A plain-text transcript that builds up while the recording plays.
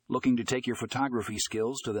Looking to take your photography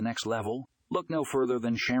skills to the next level? Look no further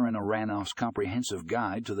than Sharon Aronoff's comprehensive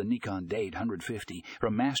guide to the Nikon D850.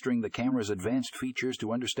 From mastering the camera's advanced features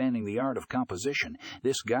to understanding the art of composition,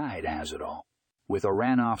 this guide has it all. With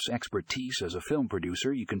Aronoff's expertise as a film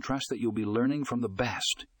producer, you can trust that you'll be learning from the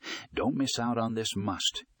best. Don't miss out on this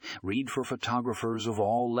must. Read for photographers of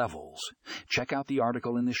all levels. Check out the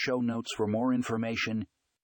article in the show notes for more information.